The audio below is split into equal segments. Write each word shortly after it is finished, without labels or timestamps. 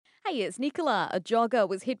Hey, it's Nicola. A jogger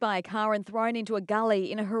was hit by a car and thrown into a gully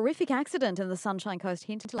in a horrific accident in the Sunshine Coast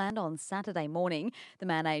hinterland on Saturday morning. The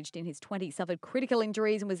man, aged in his 20s, suffered critical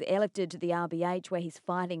injuries and was airlifted to the RBH where he's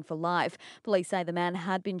fighting for life. Police say the man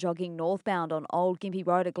had been jogging northbound on Old Gympie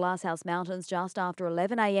Road at Glasshouse Mountains just after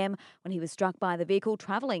 11 a.m. when he was struck by the vehicle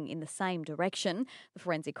travelling in the same direction. The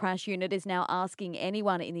Forensic Crash Unit is now asking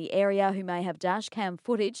anyone in the area who may have dashcam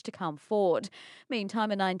footage to come forward. Meantime,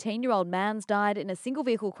 a 19-year-old man's died in a single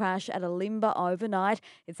vehicle crash at a limber overnight.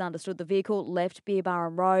 It's understood the vehicle left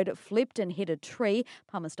Beerbarham Road, flipped and hit a tree.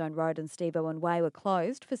 Palmerstone Road and Steve Owen Way were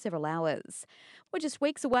closed for several hours. We're just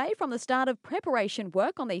weeks away from the start of preparation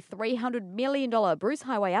work on the $300 million Bruce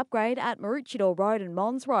Highway upgrade at Maroochydore Road and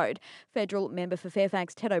Mons Road. Federal member for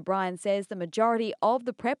Fairfax Ted O'Brien says the majority of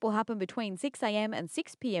the prep will happen between 6am and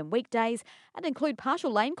 6pm weekdays and include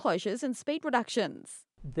partial lane closures and speed reductions.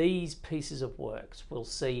 These pieces of works will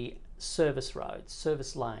see service roads,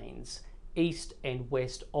 service lanes, east and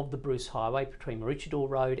west of the Bruce Highway between Maroochydore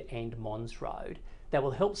Road and Mons Road. That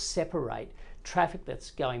will help separate traffic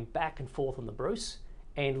that's going back and forth on the Bruce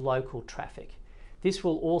and local traffic. This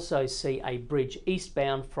will also see a bridge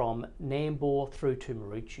eastbound from Nambour through to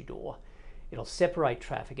Maroochydore. It'll separate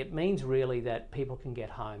traffic. It means really that people can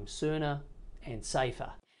get home sooner and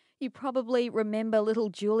safer. You probably remember little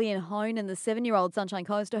Julian Honan, the 7-year-old Sunshine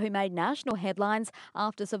Coaster who made national headlines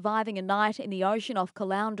after surviving a night in the ocean off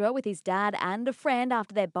Caloundra with his dad and a friend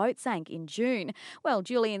after their boat sank in June. Well,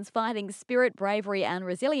 Julian's fighting spirit, bravery and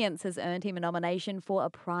resilience has earned him a nomination for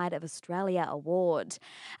a Pride of Australia award.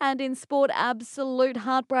 And in sport, absolute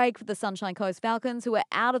heartbreak for the Sunshine Coast Falcons, who are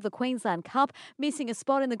out of the Queensland Cup, missing a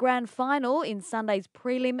spot in the grand final in Sunday's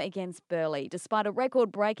prelim against Burleigh. Despite a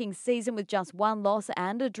record-breaking season with just one loss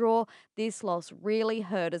and a draw, this loss really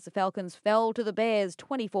hurt as the Falcons fell to the Bears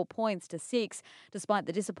 24 points to 6. Despite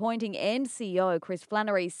the disappointing end, CEO Chris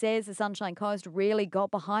Flannery says the Sunshine Coast really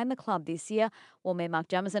got behind the club this year. Well, Mayor Mark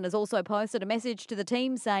Jamieson has also posted a message to the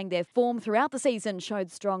team saying their form throughout the season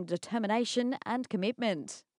showed strong determination and commitment.